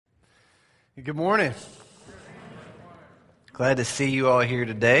Good morning. Glad to see you all here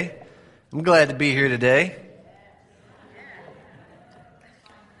today. I'm glad to be here today.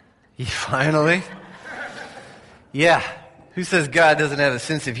 Finally. Yeah. Who says God doesn't have a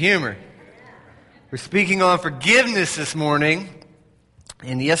sense of humor? We're speaking on forgiveness this morning.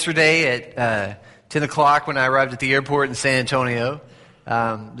 And yesterday at 10 o'clock when I arrived at the airport in San Antonio,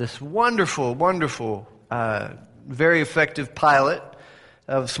 this wonderful, very effective pilot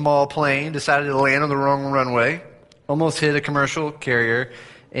of a small plane decided to land on the wrong runway, almost hit a commercial carrier,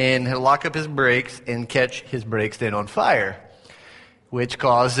 and had to lock up his brakes and catch his brakes then on fire, which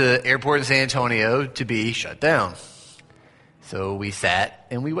caused the airport in San Antonio to be shut down. So we sat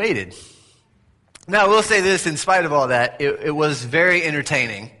and we waited. Now, I will say this, in spite of all that, it was very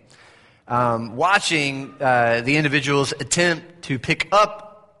entertaining watching the individuals attempt to pick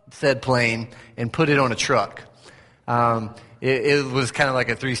up said plane and put it on a truck. It was kind of like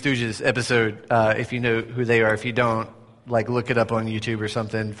a Three Stooges episode, if you know who they are. If you don't, look it up on YouTube or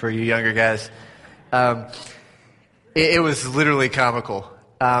something for you younger guys. It was literally comical.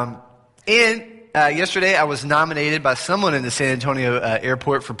 Yesterday I was nominated by someone in the San Antonio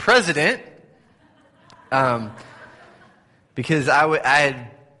airport for president because I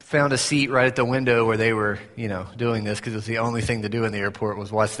had found a seat right at the window where they were, doing this, because it was the only thing to do in the airport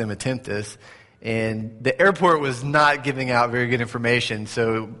was watch them attempt this. And the airport was not giving out very good information,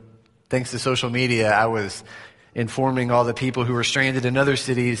 so thanks to social media, I was informing all the people who were stranded in other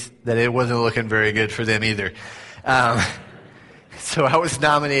cities that it wasn't looking very good for them either. So I was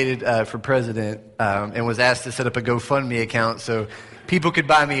nominated for president and was asked to set up a GoFundMe account so people could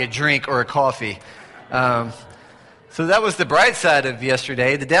buy me a drink or a coffee. So that was the bright side of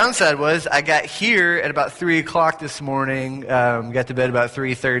yesterday. The downside was I got here at about 3 o'clock this morning, got to bed about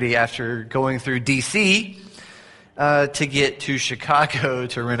 3:30 after going through D.C. To get to Chicago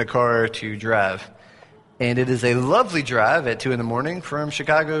to rent a car to drive. And it is a lovely drive at 2 in the morning from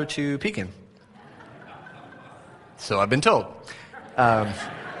Chicago to Pekin. So I've been told. I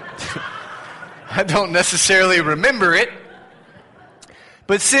don't necessarily remember it.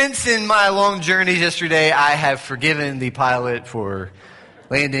 But since in my long journeys yesterday, I have forgiven the pilot for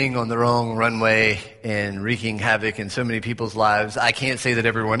landing on the wrong runway and wreaking havoc in so many people's lives. I can't say that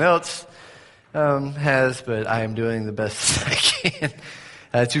everyone else has, but I am doing the best I can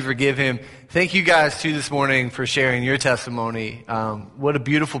to forgive him. Thank you guys, too, this morning for sharing your testimony. What a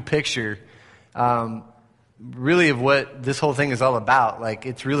beautiful picture, really, of what this whole thing is all about.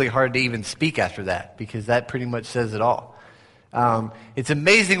 It's really hard to even speak after that, because that pretty much says it all. It's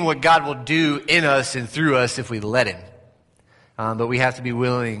amazing what God will do in us and through us if we let Him. But we have to be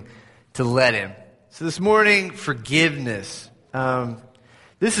willing to let Him. So this morning, forgiveness.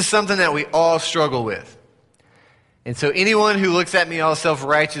 This is something that we all struggle with. And so anyone who looks at me all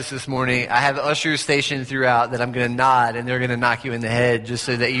self-righteous this morning, I have ushers stationed throughout that I'm going to nod, and they're going to knock you in the head just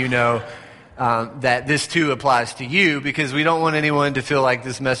so that you know that this too applies to you, because we don't want anyone to feel like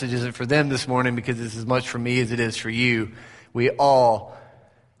this message isn't for them this morning, because it's as much for me as it is for you. We all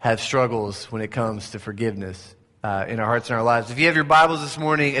have struggles when it comes to forgiveness in our hearts and our lives. If you have your Bibles this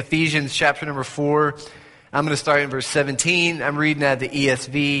morning, Ephesians chapter number 4, I'm going to start in verse 17. I'm reading out the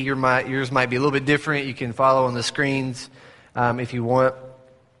ESV. Yours might be a little bit different. You can follow on the screens if you want.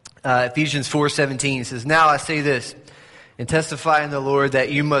 Ephesians 4:17 says, "Now I say this, and testify in the Lord,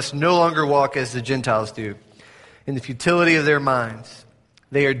 that you must no longer walk as the Gentiles do, in the futility of their minds.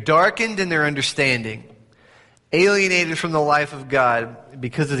 They are darkened in their understanding, alienated from the life of God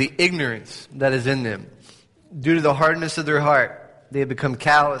because of the ignorance that is in them. Due to the hardness of their heart, they have become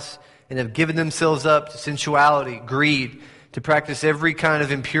callous and have given themselves up to sensuality, greed, to practice every kind of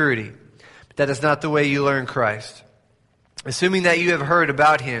impurity. But that is not the way you learn Christ. Assuming that you have heard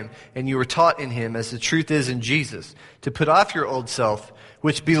about Him and you were taught in Him, as the truth is in Jesus, to put off your old self,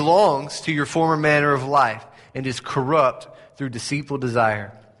 which belongs to your former manner of life and is corrupt through deceitful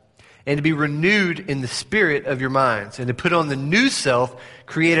desire, and to be renewed in the spirit of your minds, and to put on the new self,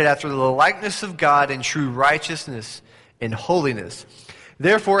 created after the likeness of God in true righteousness and holiness.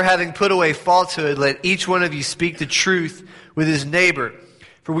 Therefore, having put away falsehood, let each one of you speak the truth with his neighbor,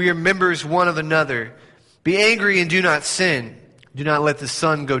 for we are members one of another. Be angry and do not sin. Do not let the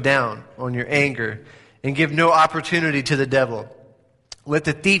sun go down on your anger, and give no opportunity to the devil. Let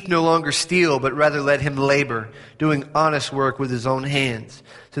the thief no longer steal, but rather let him labor, doing honest work with his own hands,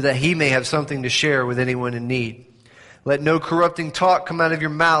 so that he may have something to share with anyone in need. Let no corrupting talk come out of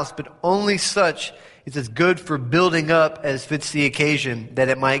your mouth, but only such as is good for building up as fits the occasion, that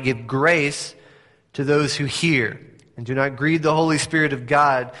it might give grace to those who hear. And do not grieve the Holy Spirit of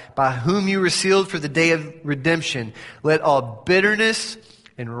God, by whom you were sealed for the day of redemption. Let all bitterness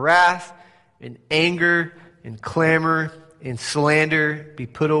and wrath and anger and clamor and slander be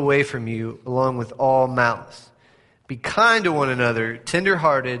put away from you, along with all malice. Be kind to one another,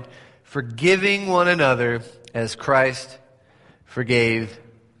 tender-hearted, forgiving one another as Christ forgave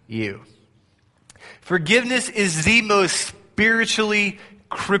you. Forgiveness is the most spiritually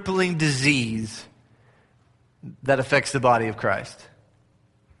crippling disease that affects the body of Christ.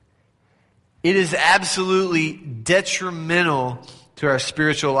 It is absolutely detrimental to our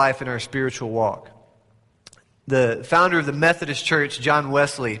spiritual life and our spiritual walk. The founder of the Methodist Church, John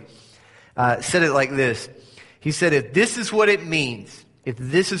Wesley, said it like this. He said, if this is what it means, if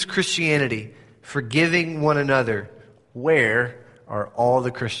this is Christianity, forgiving one another, where are all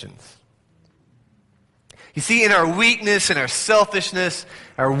the Christians? You see, in our weakness and our selfishness,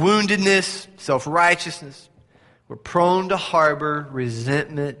 our woundedness, self-righteousness, we're prone to harbor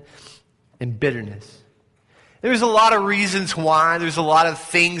resentment and bitterness. There's a lot of reasons why. There's a lot of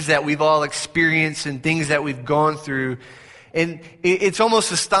things that we've all experienced and things that we've gone through. And it's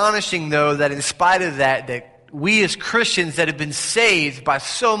almost astonishing, though, that in spite of that, that we as Christians that have been saved by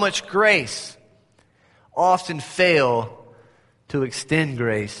so much grace often fail to extend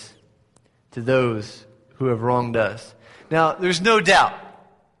grace to those who have wronged us. Now, there's no doubt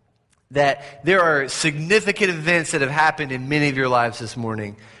that there are significant events that have happened in many of your lives this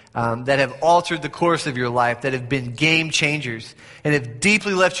morning that have altered the course of your life, that have been game changers, and have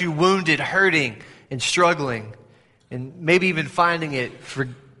deeply left you wounded, hurting, and struggling, and maybe even finding it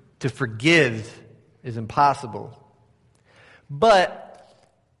to forgive is impossible. But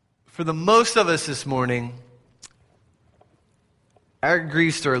for the most of us this morning, our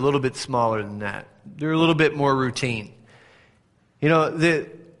griefs are a little bit smaller than that. They're a little bit more routine. You know,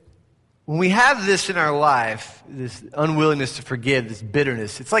 when we have this in our life, this unwillingness to forgive, this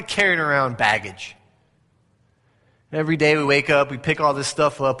bitterness, it's like carrying around baggage. Every day we wake up, we pick all this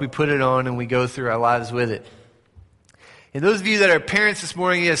stuff up, we put it on, and we go through our lives with it. And those of you that are parents this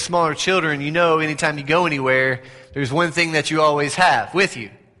morning, you have smaller children, you know anytime you go anywhere, there's one thing that you always have with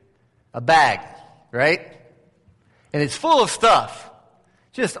you. A bag, right? And it's full of stuff.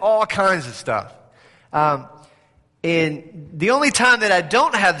 Just all kinds of stuff. And the only time that I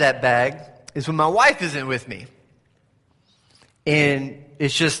don't have that bag is when my wife isn't with me. And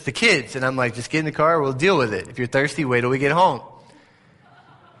it's just the kids. And I'm like, just get in the car, we'll deal with it. If you're thirsty, wait till we get home.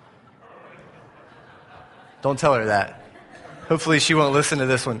 Don't tell her that. Hopefully she won't listen to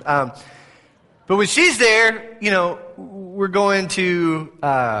this one. But when she's there, you know, we're going to,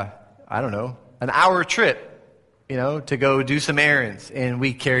 an hour trip, you know, to go do some errands. And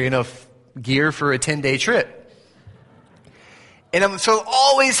we carry enough gear for a 10-day trip. And so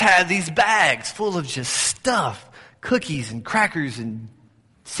always had these bags full of just stuff, cookies and crackers and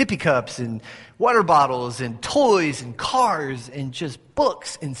sippy cups and water bottles and toys and cars and just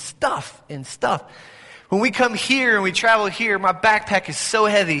books and stuff and stuff. When we come here and we travel here, my backpack is so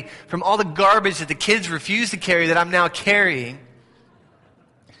heavy from all the garbage that the kids refuse to carry that I'm now carrying.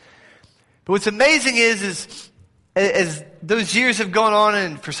 But what's amazing is as those years have gone on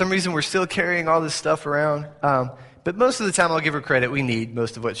and for some reason we're still carrying all this stuff around, but most of the time, I'll give her credit. We need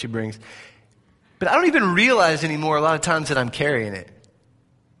most of what she brings. But I don't even realize anymore a lot of times that I'm carrying it.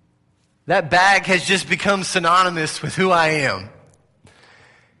 That bag has just become synonymous with who I am.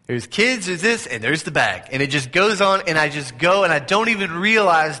 There's kids, there's this, and there's the bag. And it just goes on, and I just go, and I don't even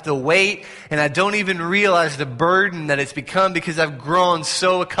realize the weight, and I don't even realize the burden that it's become because I've grown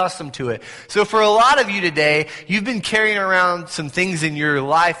so accustomed to it. So for a lot of you today, you've been carrying around some things in your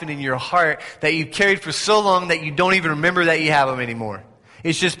life and in your heart that you've carried for so long that you don't even remember that you have them anymore.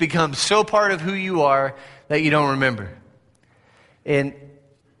 It's just become so part of who you are that you don't remember. And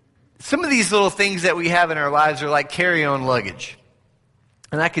some of these little things that we have in our lives are like carry-on luggage.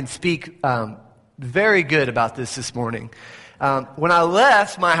 And I can speak very good about this morning. When I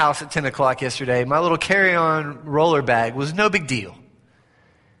left my house at 10 o'clock yesterday, my little carry-on roller bag was no big deal.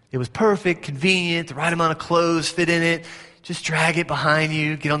 It was perfect, convenient, the right amount of clothes fit in it. Just drag it behind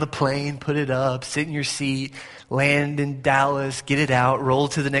you, get on the plane, put it up, sit in your seat, land in Dallas, get it out, roll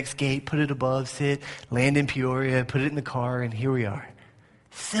to the next gate, put it above, sit, land in Peoria, put it in the car, and here we are.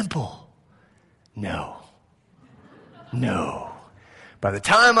 Simple. No. By the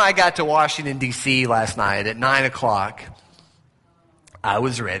time I got to Washington, D.C. last night at 9 o'clock, I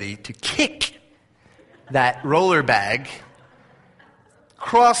was ready to kick that roller bag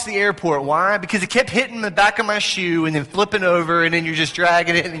across the airport. Why? Because it kept hitting the back of my shoe and then flipping over, and then you're just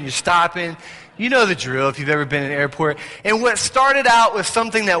dragging it and then you're stopping. You know the drill if you've ever been in an airport. And what started out with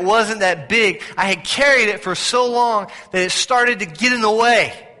something that wasn't that big, I had carried it for so long that it started to get in the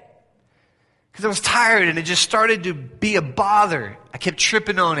way. Because I was tired and it just started to be a bother. I kept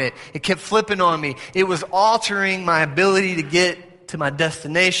tripping on it. It kept flipping on me. It was altering my ability to get to my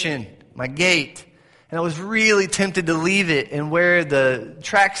destination, my gate. And I was really tempted to leave it and wear the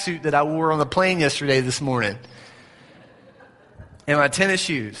tracksuit that I wore on the plane yesterday this morning. And my tennis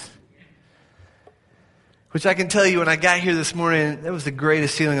shoes. Which I can tell you, when I got here this morning, that was the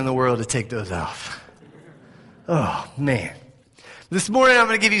greatest feeling in the world to take those off. Oh, man. This morning, I'm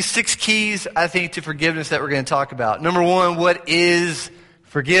going to give you 6 keys, I think, to forgiveness that we're going to talk about. Number 1, what is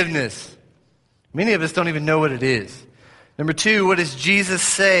forgiveness? Many of us don't even know what it is. Number 2, what does Jesus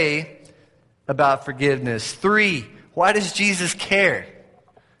say about forgiveness? 3, why does Jesus care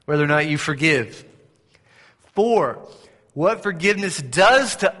whether or not you forgive? 4, what forgiveness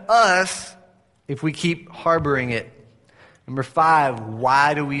does to us if we keep harboring it. Number 5,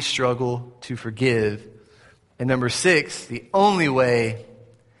 why do we struggle to forgive? And number 6, the only way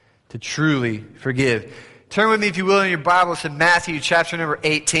to truly forgive. Turn with me, if you will, in your Bibles to Matthew chapter number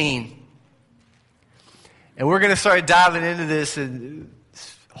 18. And we're going to start diving into this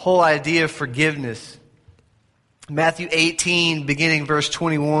whole idea of forgiveness. Matthew 18, beginning verse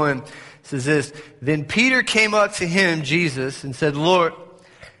 21, says this: Then Peter came up to him, Jesus, and said, Lord,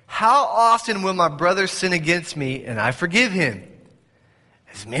 how often will my brother sin against me and I forgive him?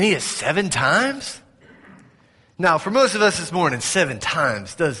 As many as 7 times? Now, for most of us this morning, 7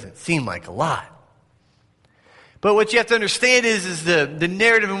 times doesn't seem like a lot. But what you have to understand is the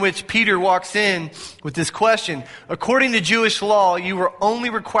narrative in which Peter walks in with this question. According to Jewish law, you were only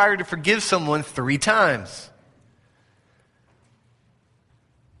required to forgive someone 3 times.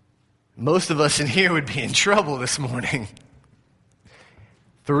 Most of us in here would be in trouble this morning.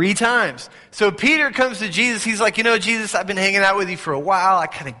 3 times. So Peter comes to Jesus. He's like, Jesus, I've been hanging out with you for a while. I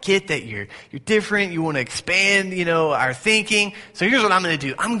kind of get that you're different. You want to expand, our thinking. So here's what I'm going to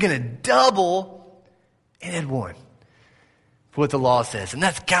do. I'm going to double and add 1 for what the law says. And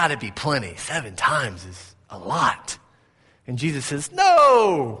that's got to be plenty. 7 times is a lot. And Jesus says,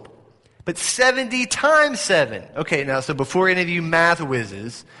 no, but 70 times 7. Okay, now, so before any of you math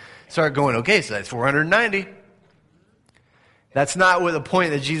whizzes start going, okay, so that's 490. That's not what the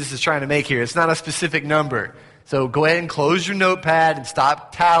point that Jesus is trying to make here. It's not a specific number. So go ahead and close your notepad and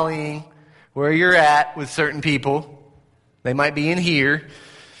stop tallying where you're at with certain people. They might be in here.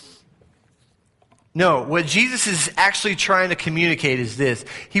 No, what Jesus is actually trying to communicate is this.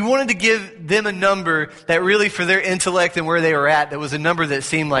 He wanted to give them a number that really, for their intellect and where they were at, that was a number that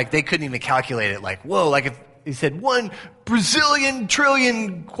seemed like they couldn't even calculate it. Like, whoa, like if he said 1 Brazilian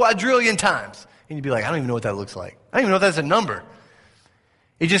trillion quadrillion times. And you'd be like, I don't even know what that looks like. I don't even know if that's a number.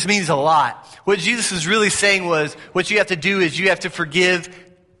 It just means a lot. What Jesus was really saying was, what you have to do is you have to forgive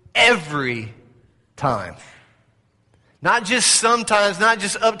every time. Not just sometimes, not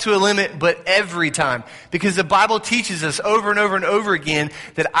just up to a limit, but every time. Because the Bible teaches us over and over and over again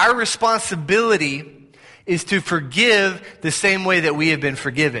that our responsibility is to forgive the same way that we have been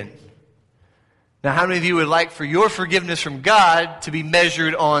forgiven. Now, how many of you would like for your forgiveness from God to be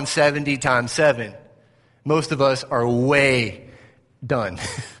measured on 70 times 7? Most of us are way done.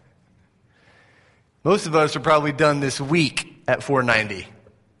 Most of us are probably done this week at 490,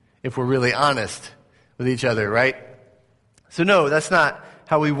 if we're really honest with each other, right? So no, that's not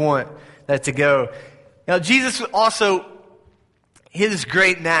how we want that to go. Now, Jesus also, he had this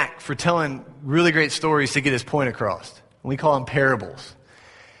great knack for telling really great stories to get his point across. We call them parables.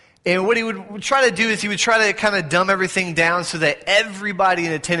 And what he would try to do is he would try to kind of dumb everything down so that everybody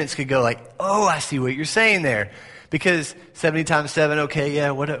in attendance could go like, oh, I see what you're saying there. Because 70 times 7, okay,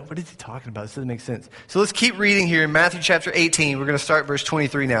 yeah, what is he talking about? This doesn't make sense. So let's keep reading here in Matthew chapter 18. We're going to start verse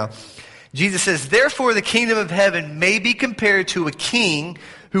 23 now. Jesus says, Therefore the kingdom of heaven may be compared to a king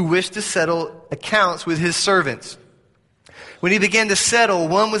who wished to settle accounts with his servants. When he began to settle,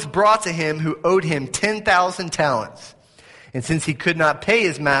 one was brought to him who owed him 10,000 talents. And since he could not pay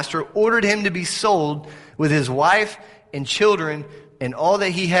his master, ordered him to be sold with his wife and children and all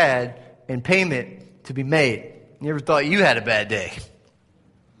that he had, and payment to be made. You ever thought you had a bad day?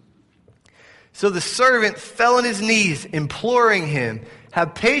 So the servant fell on his knees, imploring him,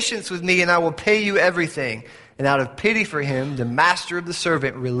 Have patience with me, and I will pay you everything. And out of pity for him, the master of the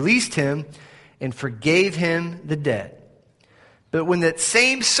servant released him and forgave him the debt. But when that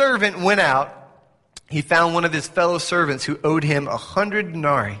same servant went out, he found one of his fellow servants who owed him 100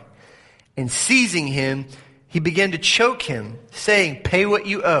 denarii. And seizing him, he began to choke him, saying, Pay what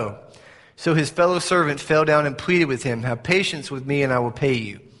you owe. So his fellow servant fell down and pleaded with him, Have patience with me, and I will pay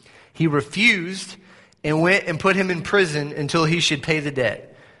you. He refused and went and put him in prison until he should pay the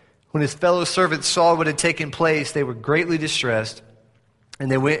debt. When his fellow servants saw what had taken place, they were greatly distressed, And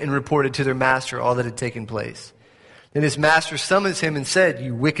they went and reported to their master all that had taken place. Then his master summons him and said,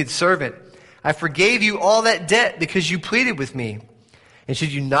 "You wicked servant, I forgave you all that debt because you pleaded with me. And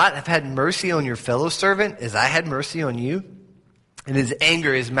should you not have had mercy on your fellow servant as I had mercy on you?" In his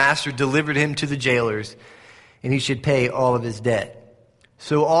anger, his master delivered him to the jailers, and he should pay all of his debt.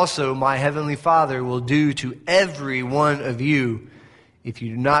 So also my heavenly Father will do to every one of you if you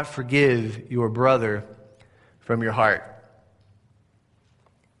do not forgive your brother from your heart.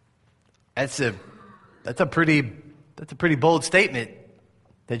 That's a pretty bold statement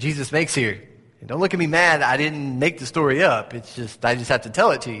that Jesus makes here. And don't look at me mad. I didn't make the story up. I just have to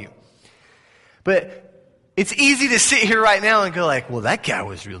tell it to you. But it's easy to sit here right now and go like, well, that guy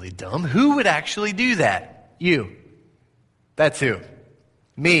was really dumb. Who would actually do that? You. That's who.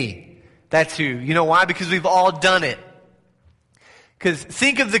 Me. That's who. You know why? Because we've all done it. Because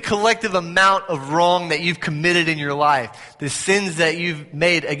think of the collective amount of wrong that you've committed in your life, the sins that you've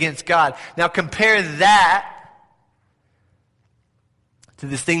made against God. Now compare that to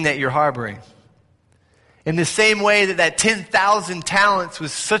this thing that you're harboring. In the same way that 10,000 talents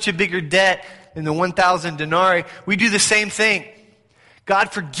was such a bigger debt than the 1,000 denarii, we do the same thing.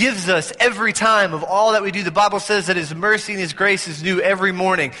 God forgives us every time of all that we do. The Bible says that His mercy and His grace is new every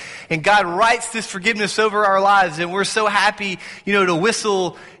morning. And God writes this forgiveness over our lives. And we're so happy, to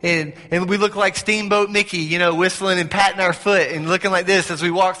whistle. And we look like Steamboat Mickey, whistling and patting our foot and looking like this as we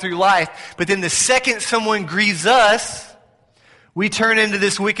walk through life. But then the second someone grieves us, we turn into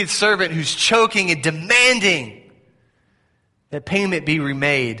this wicked servant who's choking and demanding that payment be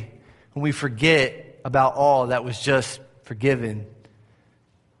remade when we forget about all that was just forgiven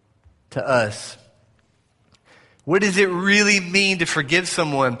to us. What does it really mean to forgive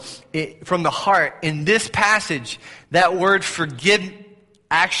someone from the heart? In this passage, that word forgive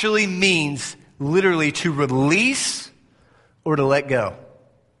actually means literally to release or to let go.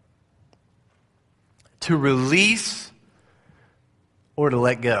 To release or to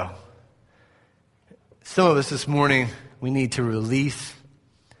let go. Some of us this morning, we need to release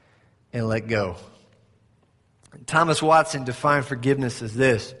and let go. Thomas Watson defined forgiveness as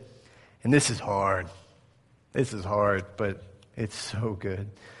this, and this is hard. This is hard, but it's so good.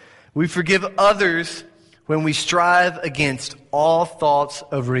 We forgive others when we strive against all thoughts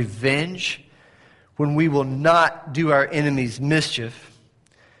of revenge, when we will not do our enemies mischief,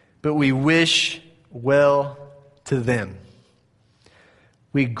 but we wish well to them.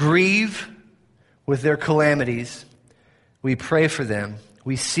 We grieve with their calamities. We pray for them.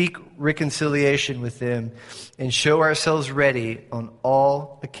 We seek reconciliation with them and show ourselves ready on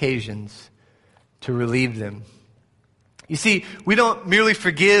all occasions to relieve them. You see, we don't merely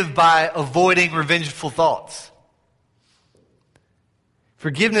forgive by avoiding revengeful thoughts.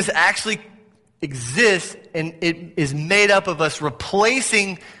 Forgiveness actually exists, and it is made up of us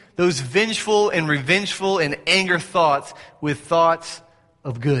replacing those vengeful and revengeful and anger thoughts with thoughts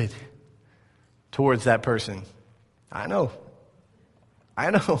of good towards that person. I know.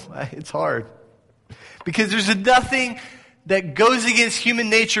 It's hard. Because there's nothing that goes against human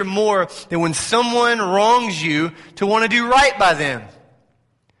nature more than when someone wrongs you to want to do right by them.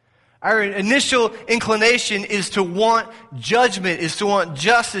 Our initial inclination is to want judgment, is to want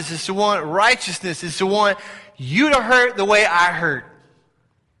justice, is to want righteousness, is to want you to hurt the way I hurt.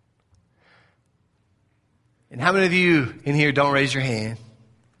 And how many of you in here, don't raise your hand,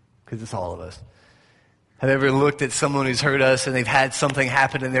 because it's all of us, have ever looked at someone who's hurt us and they've had something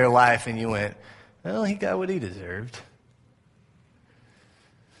happen in their life and you went, well, he got what he deserved.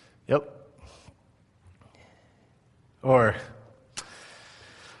 Yep. Or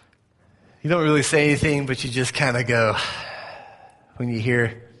you don't really say anything, but you just kind of go when you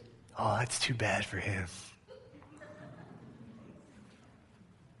hear, oh, that's too bad for him.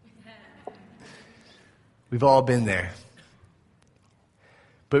 We've all been there.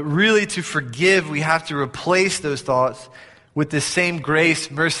 But really, to forgive, we have to replace those thoughts with the same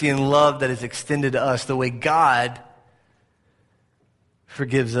grace, mercy, and love that is extended to us, the way God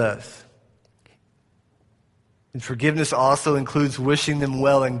forgives us. And forgiveness also includes wishing them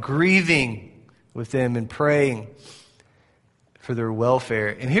well and grieving with them and praying for their welfare.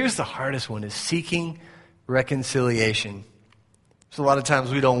 And here's the hardest one, is seeking reconciliation. So a lot of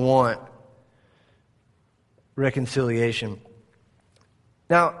times we don't want reconciliation.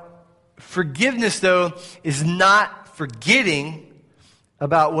 Now, forgiveness, though, is not forgetting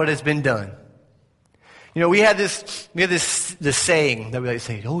about what has been done. We have this saying that we like to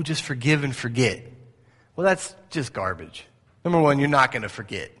say, oh, just forgive and forget. Well, that's just garbage. Number one, you're not going to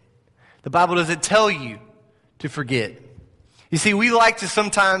forget. The Bible doesn't tell you to forget. You see, we like to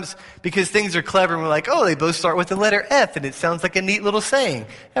sometimes, because things are clever, and we're like, oh, they both start with the letter F, and it sounds like a neat little saying.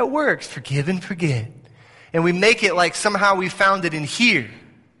 That works. Forgive and forget. And we make it like somehow we found it in here.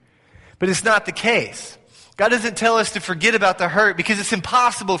 But it's not the case. God doesn't tell us to forget about the hurt because it's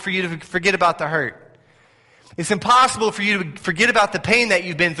impossible for you to forget about the hurt. It's impossible for you to forget about the pain that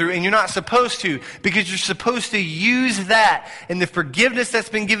you've been through, and you're not supposed to, because you're supposed to use that and the forgiveness that's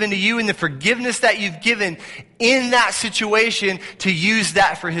been given to you and the forgiveness that you've given in that situation to use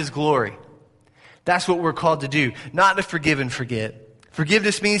that for His glory. That's what we're called to do, not to forgive and forget.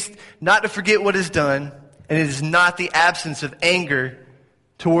 Forgiveness means not to forget what is done, and it is not the absence of anger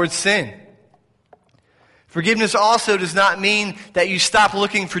towards sin. Forgiveness also does not mean that you stop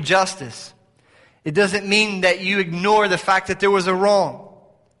looking for justice. It doesn't mean that you ignore the fact that there was a wrong.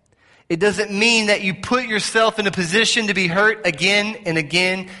 It doesn't mean that you put yourself in a position to be hurt again and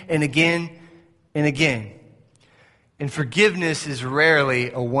again and again and again. And forgiveness is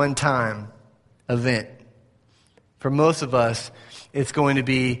rarely a one-time event. For most of us, it's going to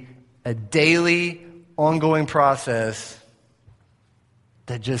be a daily, ongoing process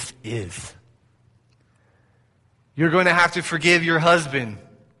that just is. You're going to have to forgive your husband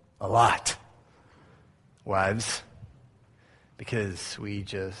a lot. Wives, because we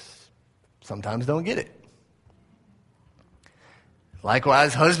just sometimes don't get it.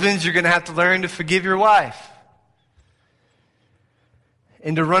 Likewise, husbands, you're going to have to learn to forgive your wife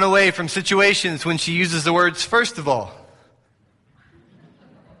and to run away from situations when she uses the words, first of all.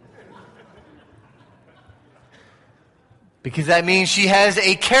 Because that means she has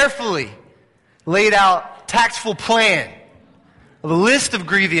a carefully laid out, tactful plan of a list of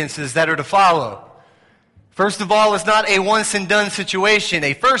grievances that are to follow. First of all, it's not a once and done situation.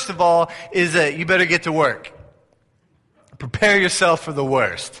 A first of all is a you better get to work. Prepare yourself for the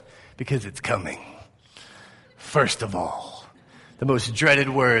worst because it's coming. First of all, the most dreaded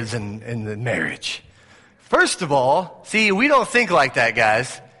words in the marriage. First of all, see, we don't think like that,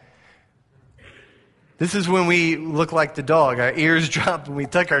 guys. This is when we look like the dog. Our ears drop and we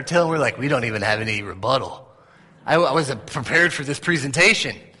tuck our tail and we're like, we don't even have any rebuttal. I wasn't prepared for this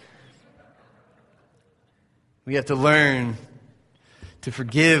presentation. We have to learn to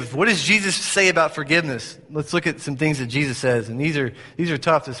forgive. What does Jesus say about forgiveness? Let's look at some things that Jesus says, and these are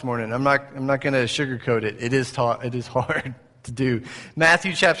tough this morning. I'm not going to sugarcoat it. It is hard to do.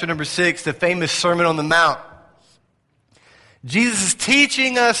 Matthew chapter number 6, the famous Sermon on the Mount. Jesus is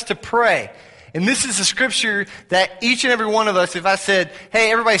teaching us to pray. And this is a scripture that each and every one of us, if I said,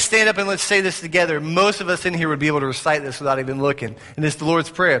 hey, everybody stand up and let's say this together, most of us in here would be able to recite this without even looking. And it's the Lord's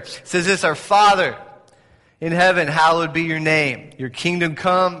Prayer. It says this, our Father in heaven, hallowed be your name. Your kingdom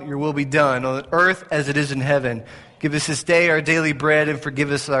come, your will be done on earth as it is in heaven. Give us this day our daily bread and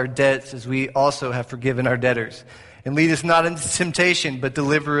forgive us our debts as we also have forgiven our debtors. And lead us not into temptation, but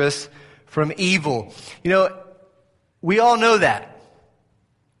deliver us from evil. You know, we all know that.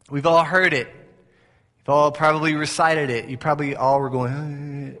 We've all heard it. You've all probably recited it. You probably all were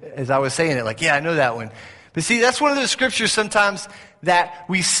going, as I was saying it, like, yeah, I know that one. But see, that's one of those scriptures sometimes that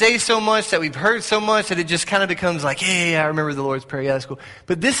we say so much, that we've heard so much, that it just kind of becomes like, yeah, I remember the Lord's Prayer. Yeah, that's cool.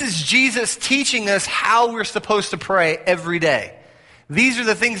 But this is Jesus teaching us how we're supposed to pray every day. These are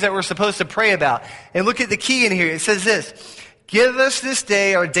the things that we're supposed to pray about. And look at the key in here. It says this, give us this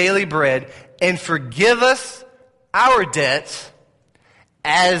day our daily bread and forgive us our debts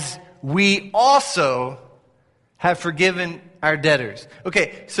as we also have forgiven our debtors.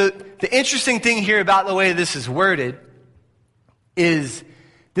 Okay, so the interesting thing here about the way this is worded is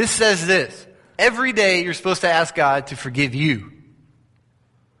this says this. Every day you're supposed to ask God to forgive you.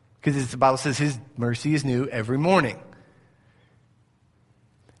 Because the Bible says His mercy is new every morning.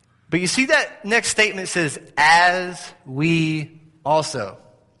 But you see that next statement says, as we also.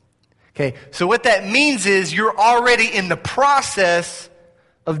 Okay, so what that means is you're already in the process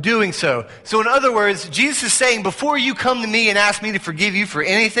of doing so. So in other words, Jesus is saying, before you come to me and ask me to forgive you for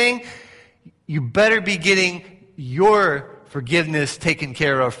anything, you better be getting your forgiveness taken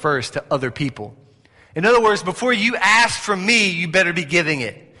care of first to other people. In other words, before you ask from me, you better be giving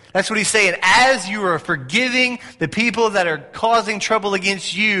it. That's what he's saying. As you are forgiving the people that are causing trouble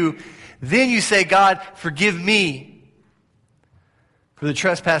against you, then you say, God, forgive me for the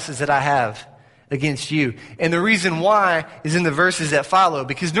trespasses that I have against you. And the reason why is in the verses that follow,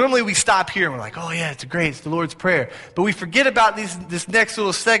 because normally we stop here and we're like, oh yeah, it's great, it's the Lord's Prayer. But we forget about this next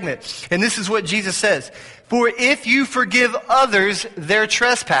little segment. And this is what Jesus says. For if you forgive others their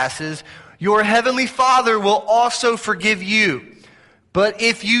trespasses, your heavenly Father will also forgive you. But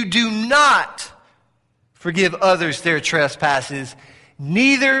if you do not forgive others their trespasses,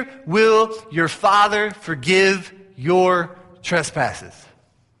 neither will your Father forgive your trespasses.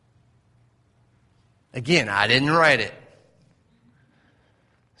 Again, I didn't write it.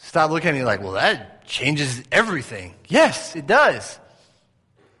 Stop looking at me like, well, that changes everything. Yes, it does.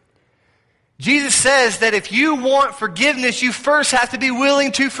 Jesus says that if you want forgiveness, you first have to be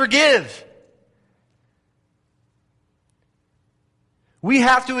willing to forgive. We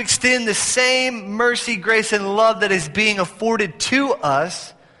have to extend the same mercy, grace, and love that is being afforded to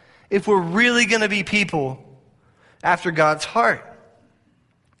us if we're really going to be people after God's heart.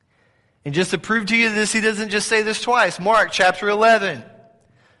 And just to prove to you this, he doesn't just say this twice. Mark chapter 11.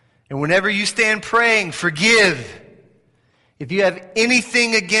 And whenever you stand praying, forgive. If you have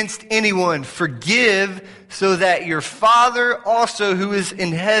anything against anyone, forgive, so that your Father also who is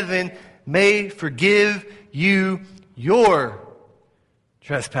in heaven may forgive you your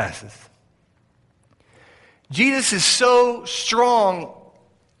trespasses. Jesus is so strong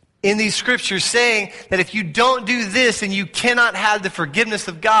in these scriptures saying that if you don't do this, then you cannot have the forgiveness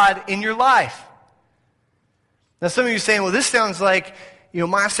of God in your life. Now some of you are saying, well, this sounds like,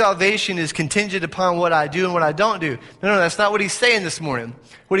 my salvation is contingent upon what I do and what I don't do. No, that's not what he's saying this morning.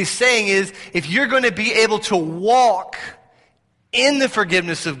 What he's saying is, if you're going to be able to walk in the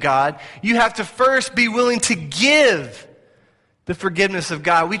forgiveness of God, you have to first be willing to give the forgiveness of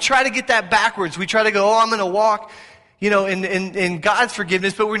God. We try to get that backwards. We try to go, I'm going to walk, in God's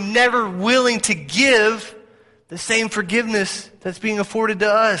forgiveness, but we're never willing to give the same forgiveness that's being afforded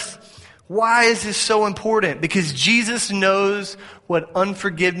to us. Why is this so important? Because Jesus knows what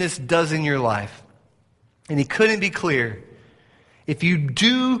unforgiveness does in your life. And he couldn't be clearer. If you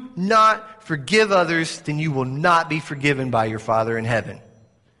do not forgive others, then you will not be forgiven by your Father in heaven.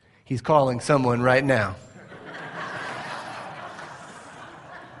 He's calling someone right now.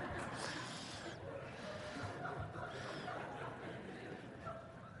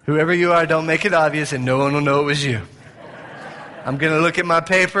 Whoever you are, don't make it obvious and no one will know it was you. I'm going to look at my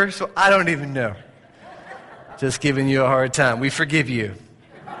paper, so I don't even know. Just giving you a hard time. We forgive you.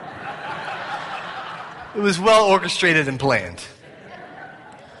 It was well orchestrated and planned.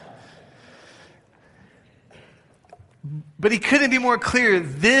 But he couldn't be more clear.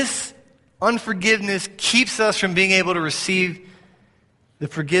 This unforgiveness keeps us from being able to receive the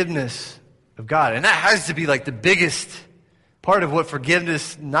forgiveness of God. And that has to be like the biggest part of what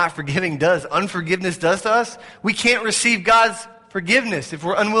forgiveness, not forgiving does. Unforgiveness does to us. We can't receive God's forgiveness if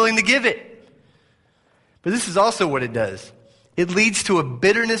we're unwilling to give it. But this is also what it does. It leads to a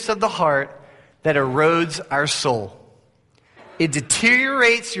bitterness of the heart that erodes our soul. It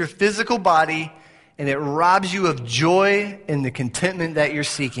deteriorates your physical body and it robs you of joy and the contentment that you're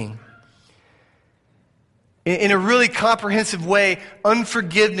seeking. In a really comprehensive way,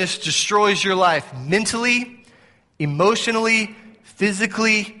 unforgiveness destroys your life mentally, emotionally,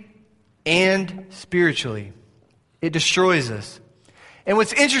 physically, and spiritually. It destroys us. And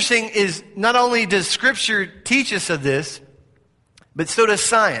what's interesting is not only does Scripture teach us of this, but so does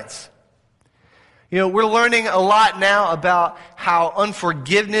science. We're learning a lot now about how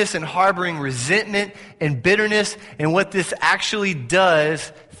unforgiveness and harboring resentment and bitterness and what this actually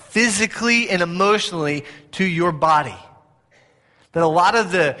does physically and emotionally to your body. That a lot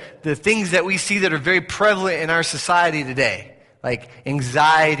of the things that we see that are very prevalent in our society today, like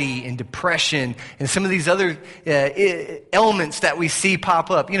anxiety and depression and some of these other elements that we see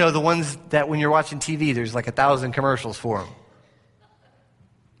pop up. The ones that when you're watching TV, there's like 1,000 commercials for them.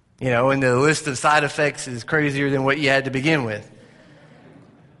 And the list of side effects is crazier than what you had to begin with.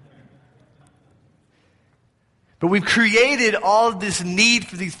 But we've created all of this need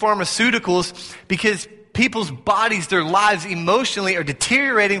for these pharmaceuticals because people's bodies, their lives emotionally are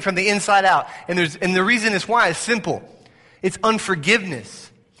deteriorating from the inside out. And the reason is why is simple. It's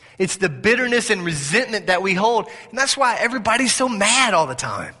unforgiveness. It's the bitterness and resentment that we hold. And that's why everybody's so mad all the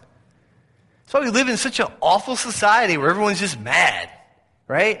time. That's why we live in such an awful society where everyone's just mad,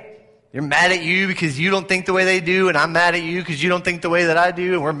 right? You're mad at you because you don't think the way they do, and I'm mad at you because you don't think the way that I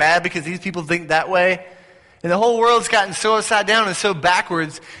do, and we're mad because these people think that way. And the whole world's gotten so upside down and so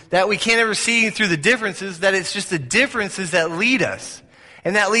backwards that we can't ever see through the differences, that it's just the differences that lead us.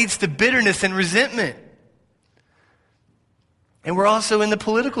 And that leads to bitterness and resentment. And we're also in the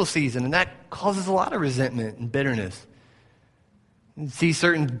political season, and that causes a lot of resentment and bitterness. You see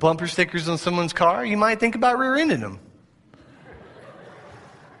certain bumper stickers on someone's car, you might think about rear-ending them.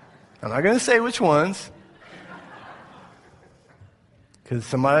 I'm not going to say which ones, because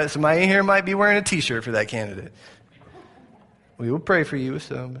somebody in here might be wearing a T-shirt for that candidate. We will pray for you.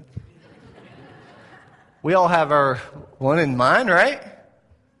 But we all have our one in mind, right?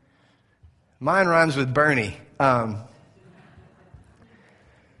 Mine rhymes with Bernie. No,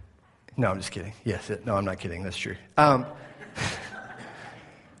 I'm just kidding. Yes, no, I'm not kidding. That's true.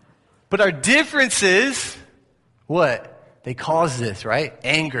 But our differences, what? They cause this, right?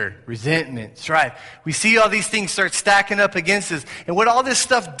 Anger, resentment, strife. We see all these things start stacking up against us. And what all this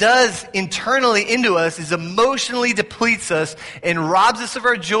stuff does internally into us is emotionally depletes us and robs us of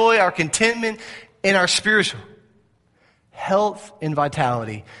our joy, our contentment, and our spiritual health and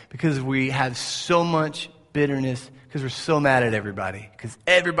vitality, because we have so much bitterness, because we're so mad at everybody, because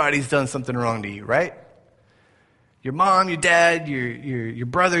everybody's done something wrong to you, right? Your mom, your dad, your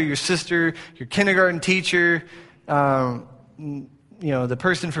brother, your sister, your kindergarten teacher, the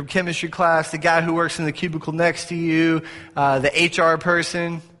person from chemistry class, the guy who works in the cubicle next to you, the HR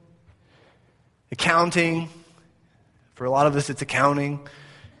person, accounting. For a lot of us, it's accounting.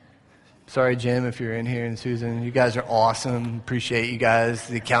 Sorry, Jim, if you're in here, and Susan. You guys are awesome. Appreciate you guys.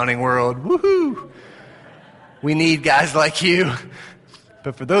 The accounting world. Woohoo! We need guys like you.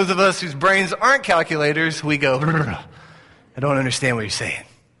 But for those of us whose brains aren't calculators, we go, I don't understand what you're saying.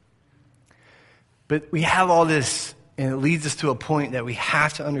 But we have all this, and it leads us to a point that we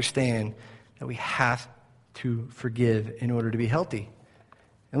have to understand that we have to forgive in order to be healthy.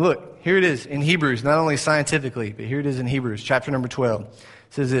 And look, here it is in Hebrews, not only scientifically, but here it is in Hebrews, chapter number 12. It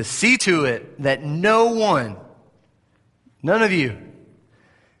says this: see to it that none of you,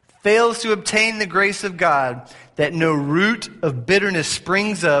 fails to obtain the grace of God, that no root of bitterness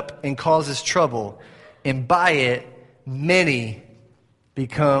springs up and causes trouble, and by it many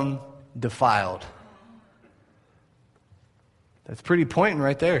become defiled. That's pretty pointing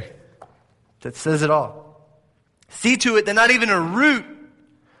right there. That says it all. See to it that not even a root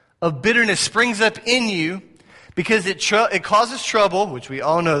of bitterness springs up in you, because it causes trouble, which we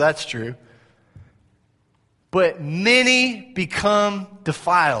all know that's true. But many become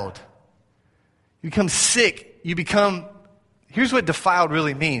defiled. You become sick. Here's what defiled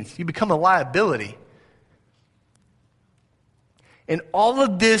really means. You become a liability. And all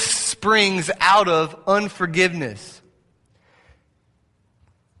of this springs out of unforgiveness.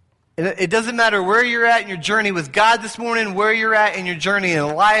 And it doesn't matter where you're at in your journey with God this morning, where you're at in your journey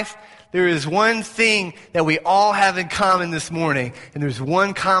in life, there is one thing that we all have in common this morning, and there's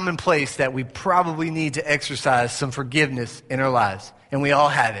one common place that we probably need to exercise some forgiveness in our lives, and we all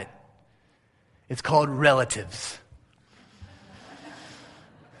have it. It's called relatives.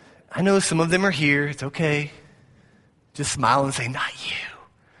 I know some of them are here. It's okay. Just smile and say, not you.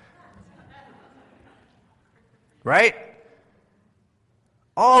 Right?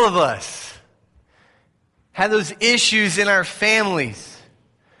 All of us have those issues in our families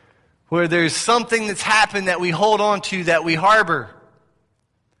where there's something that's happened that we hold on to, that we harbor.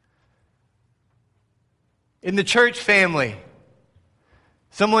 In the church family,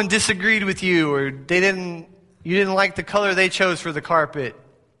 someone disagreed with you, or you didn't like the color they chose for the carpet.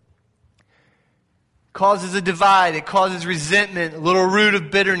 It causes a divide, it causes resentment, a little root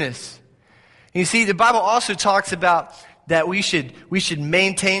of bitterness. And you see, the Bible also talks about that we should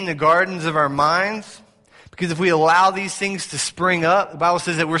maintain the gardens of our minds. Because if we allow these things to spring up, the Bible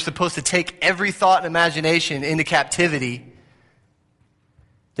says that we're supposed to take every thought and imagination into captivity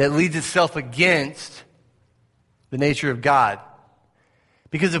that leads itself against the nature of God.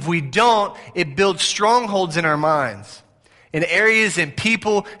 Because if we don't, it builds strongholds in our minds, in areas and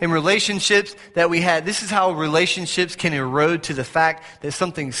people and relationships that we had. This is how relationships can erode to the fact that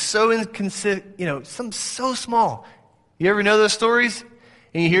something so something so small. You ever know those stories?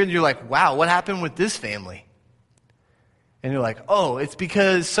 And you hear and you're like, wow, what happened with this family? And you're like, oh, it's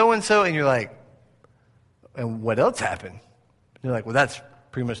because so-and-so. And you're like, and what else happened? And you're like, well, that's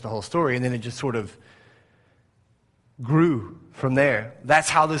pretty much the whole story. And then it just sort of grew from there. That's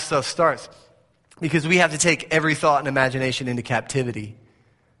how this stuff starts. Because we have to take every thought and imagination into captivity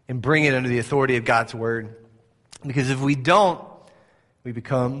and bring it under the authority of God's word. Because if we don't, we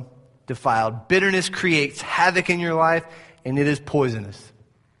become defiled. Bitterness creates havoc in your life, and it is poisonous.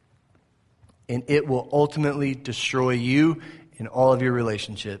 And it will ultimately destroy you and all of your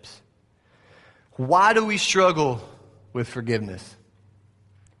relationships. Why do we struggle with forgiveness?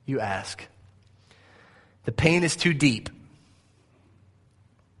 You ask. The pain is too deep.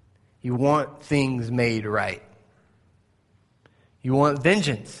 You want things made right. You want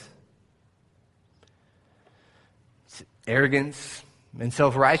vengeance. It's arrogance and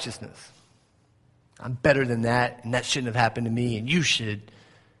self-righteousness. I'm better than that, and that shouldn't have happened to me, and you should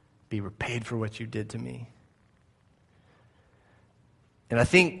be repaid for what you did to me. And I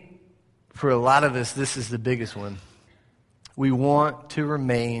think for a lot of us, this is the biggest one. We want to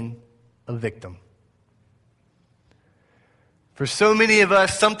remain a victim. For so many of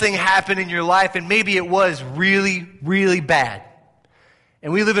us, something happened in your life, and maybe it was really, really bad.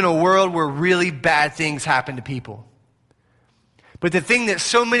 And we live in a world where really bad things happen to people. But the thing that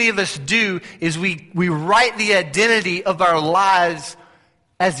so many of us do is we write the identity of our lives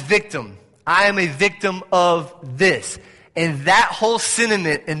as victim. I am a victim of this. And that whole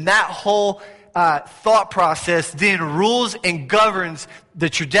sentiment and that whole thought process then rules and governs the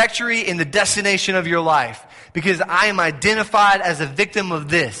trajectory and the destination of your life. Because I am identified as a victim of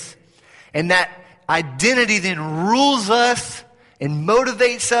this. And that identity then rules us and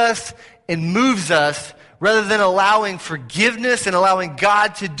motivates us and moves us, rather than allowing forgiveness and allowing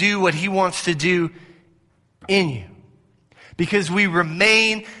God to do what he wants to do in you. Because we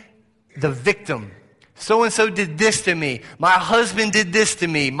remain the victim. So-and-so did this to me. My husband did this to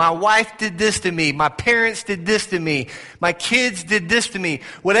me. My wife did this to me. My parents did this to me. My kids did this to me.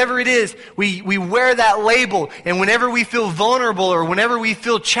 Whatever it is, we wear that label. And whenever we feel vulnerable or whenever we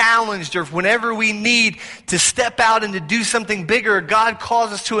feel challenged or whenever we need to step out and to do something bigger, God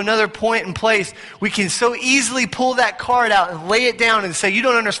calls us to another point and place, we can so easily pull that card out and lay it down and say, you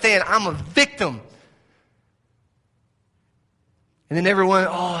don't understand, I'm a victim. And then everyone,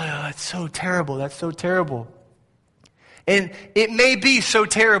 oh, that's so terrible. That's so terrible. And it may be so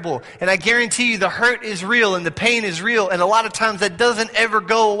terrible. And I guarantee you the hurt is real and the pain is real. And a lot of times that doesn't ever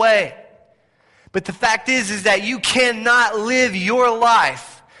go away. But the fact is that you cannot live your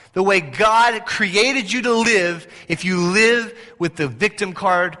life the way God created you to live if you live with the victim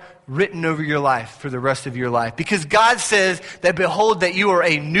card written over your life for the rest of your life. Because God says that, behold, that you are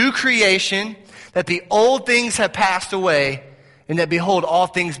a new creation, that the old things have passed away, and that, behold, all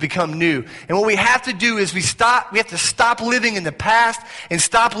things become new. And what we have to do is we have to stop living in the past and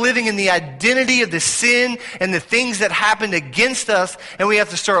stop living in the identity of the sin and the things that happened against us. And we have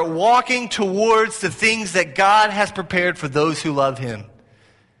to start walking towards the things that God has prepared for those who love him.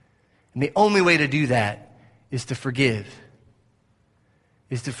 And the only way to do that is to forgive.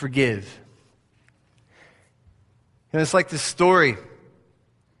 Is to forgive. And it's like this story.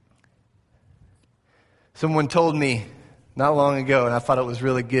 Someone told me not long ago, and I thought it was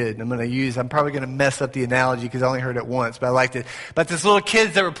really good. And I'm probably going to mess up the analogy because I only heard it once, but I liked it. But this little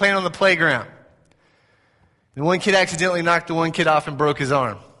kids that were playing on the playground. And one kid accidentally knocked the one kid off and broke his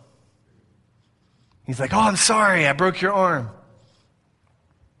arm. He's like, oh, I'm sorry, I broke your arm.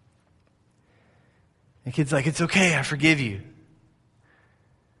 The kid's like, it's okay, I forgive you.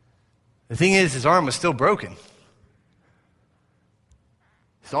 The thing is, his arm was still broken.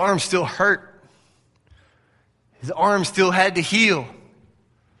 His arm still hurt. His arm still had to heal.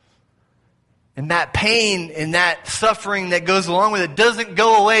 And that pain and that suffering that goes along with it doesn't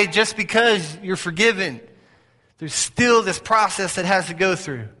go away just because you're forgiven. There's still this process that has to go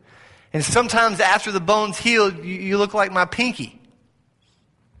through. And sometimes after the bone's healed, you look like my pinky.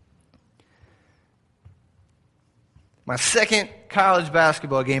 My second college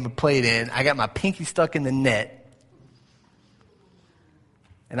basketball game I played in, I got my pinky stuck in the net.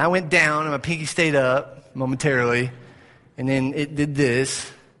 And I went down and my pinky stayed up momentarily, and then it did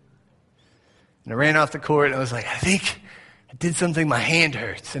this, and I ran off the court, and I was like, I think I did something, my hand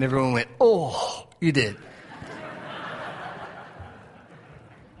hurts, and everyone went, oh, you did.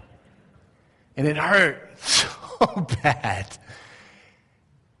 And it hurt so bad.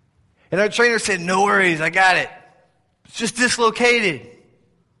 And our trainer said, no worries, I got it. It's just dislocated.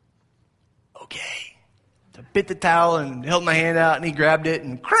 Okay. So I bit the towel and held my hand out, and he grabbed it,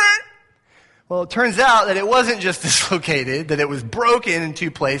 and crack. Well, it turns out that it wasn't just dislocated, that it was broken in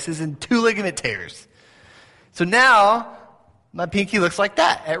two places and 2 ligament tears. So now, my pinky looks like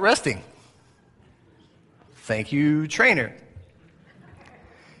that at resting. Thank you, trainer.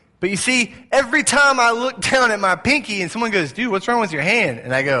 But you see, every time I look down at my pinky and someone goes, dude, what's wrong with your hand?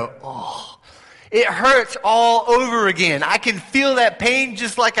 And I go, oh, it hurts all over again. I can feel that pain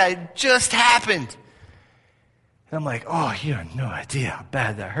just like I just happened. And I'm like, oh, you have no idea how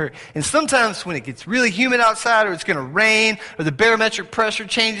bad that hurt. And sometimes when it gets really humid outside or it's going to rain or the barometric pressure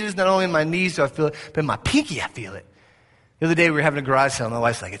changes, not only in my knees do I feel it, but in my pinky I feel it. The other day we were having a garage sale and my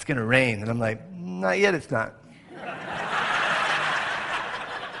wife's like, it's going to rain. And I'm like, not yet, it's not.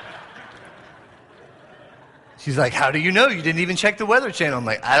 She's like, how do you know? You didn't even check the Weather Channel. I'm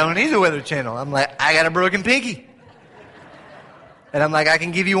like, I don't need the Weather Channel. I'm like, I got a broken pinky. And I'm like, I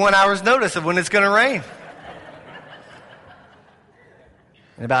can give you 1 hour's notice of when it's going to rain.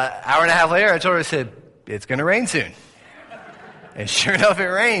 And about an hour and a half later, I told her, I said, it's going to rain soon. And sure enough, it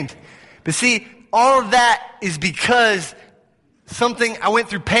rained. But see, all of that is because I went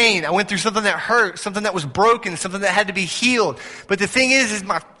through pain. I went through something that hurt, something that was broken, something that had to be healed. But the thing is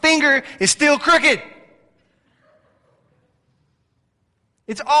my finger is still crooked.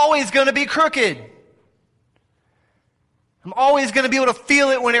 It's always going to be crooked. I'm always going to be able to feel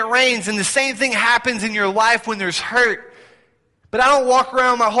it when it rains. And the same thing happens in your life when there's hurt. But I don't walk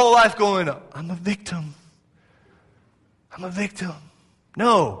around my whole life going, I'm a victim. I'm a victim.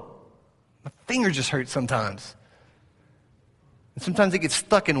 No. My finger just hurts sometimes. And sometimes it gets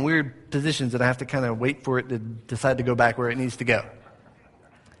stuck in weird positions and I have to kind of wait for it to decide to go back where it needs to go.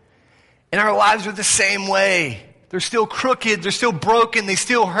 And our lives are the same way. They're still crooked. They're still broken. They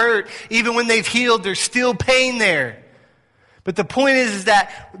still hurt. Even when they've healed, there's still pain there. But the point is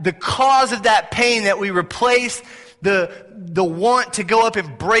that the cause of that pain, that we replace the want to go up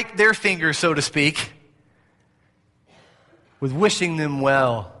and break their finger, so to speak, with wishing them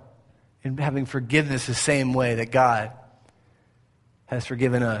well and having forgiveness the same way that God has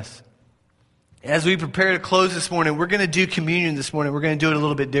forgiven us. As we prepare to close this morning, we're going to do communion this morning. We're going to do it a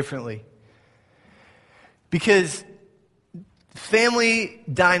little bit differently. Because family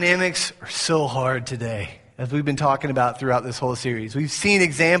dynamics are so hard today, as we've been talking about throughout this whole series. We've seen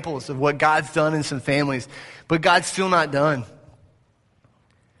examples of what God's done in some families, but God's still not done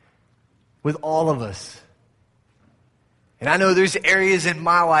with all of us. And I know there's areas in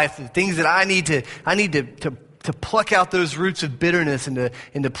my life, things that I need to pluck out those roots of bitterness and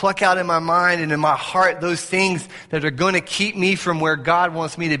to pluck out in my mind and in my heart those things that are going to keep me from where God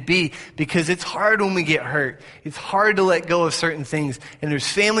wants me to be, because it's hard when we get hurt. It's hard to let go of certain things, and there's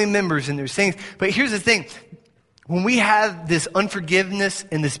family members and there's things. But here's the thing. When we have this unforgiveness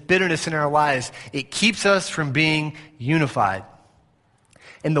and this bitterness in our lives, it keeps us from being unified.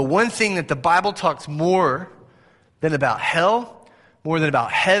 And the one thing that the Bible talks more than about hell, more than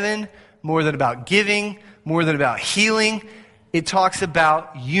about heaven, more than about giving, more than about healing, it talks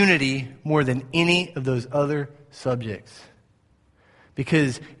about unity more than any of those other subjects.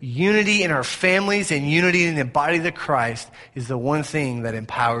 Because unity in our families and unity in the body of Christ is the one thing that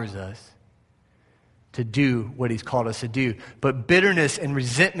empowers us to do what He's called us to do. But bitterness and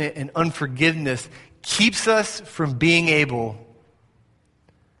resentment and unforgiveness keeps us from being able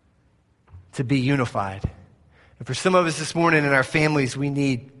to be unified. And for some of us this morning in our families, we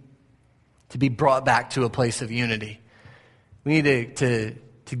need to be brought back to a place of unity. We need to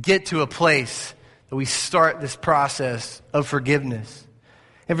get to a place that we start this process of forgiveness.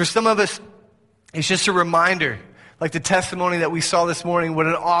 And for some of us, it's just a reminder, like the testimony that we saw this morning, what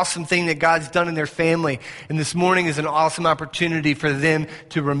an awesome thing that God's done in their family. And this morning is an awesome opportunity for them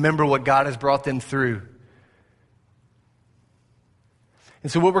to remember what God has brought them through.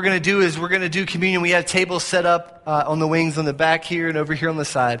 And so what we're going to do is we're going to do communion. We have tables set up on the wings on the back here and over here on the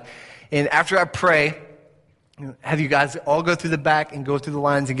side. And after I pray, have you guys all go through the back and go through the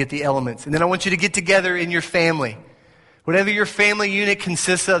lines and get the elements. And then I want you to get together in your family. Whatever your family unit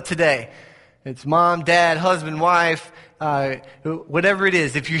consists of today. It's mom, dad, husband, wife, whatever it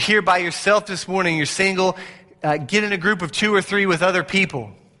is. If you're here by yourself this morning, you're single, get in a group of 2 or 3 with other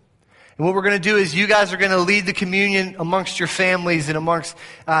people. And what we're going to do is you guys are going to lead the communion amongst your families and amongst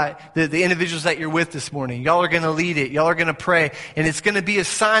the individuals that you're with this morning. Y'all are going to lead it. Y'all are going to pray. And it's going to be a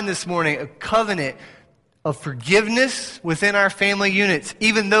sign this morning, a covenant of forgiveness within our family units,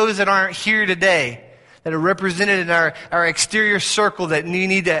 even those that aren't here today, that are represented in our exterior circle, that you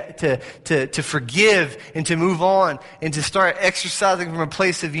need to forgive and to move on and to start exercising from a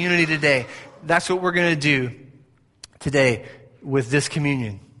place of unity today. That's what we're going to do today with this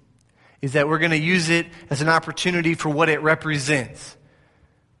communion, is that we're going to use it as an opportunity for what it represents.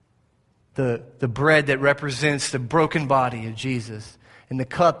 The bread that represents the broken body of Jesus, and the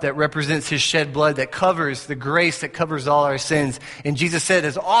cup that represents His shed blood that covers the grace that covers all our sins. And Jesus said,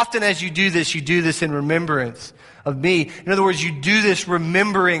 as often as you do this in remembrance of me. In other words, you do this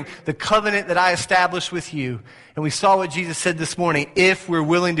remembering the covenant that I established with you. And we saw what Jesus said this morning. If we're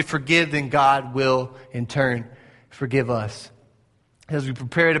willing to forgive, then God will in turn forgive us. As we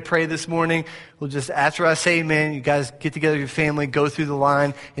prepare to pray this morning, we'll just, after I say amen, you guys get together with your family, go through the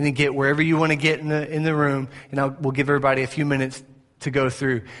line, and then get wherever you want to get in the room. And we'll give everybody a few minutes to go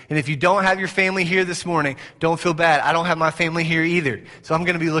through. And if you don't have your family here this morning, don't feel bad. I don't have my family here either. So I'm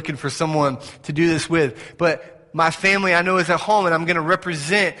going to be looking for someone to do this with. But my family I know is at home, and I'm going to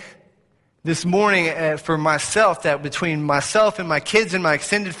represent this morning for myself, that between myself and my kids and my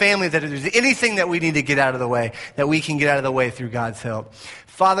extended family, that if there's anything that we need to get out of the way, that we can get out of the way through God's help.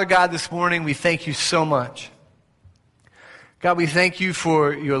 Father God, this morning we thank you so much. God, we thank you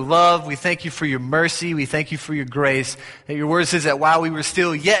for your love. We thank you for your mercy. We thank you for your grace. That your word says that while we were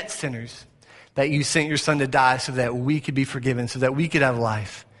still yet sinners, that you sent your Son to die so that we could be forgiven, so that we could have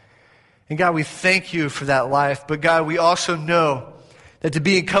life. And God, we thank you for that life. But God, we also know that to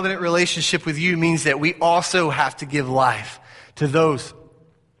be in covenant relationship with you means that we also have to give life to those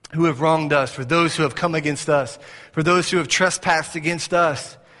who have wronged us, for those who have come against us, for those who have trespassed against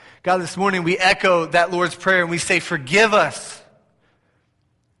us. God, this morning we echo that Lord's Prayer and we say, forgive us.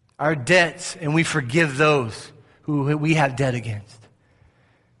 our debts, and we forgive those who we have debt against.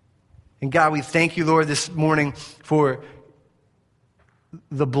 And God, we thank you, Lord, this morning for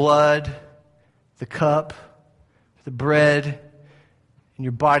the blood, the cup, the bread, and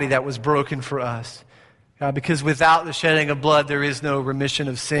your body that was broken for us. God, because without the shedding of blood, there is no remission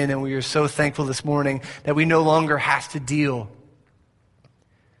of sin, and we are so thankful this morning that we no longer have to deal.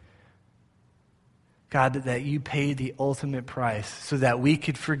 God, that you paid the ultimate price so that we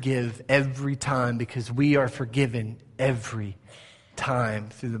could forgive every time, because we are forgiven every time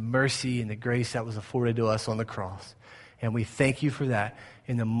through the mercy and the grace that was afforded to us on the cross. And we thank you for that.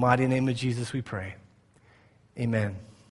 In the mighty name of Jesus we pray. Amen.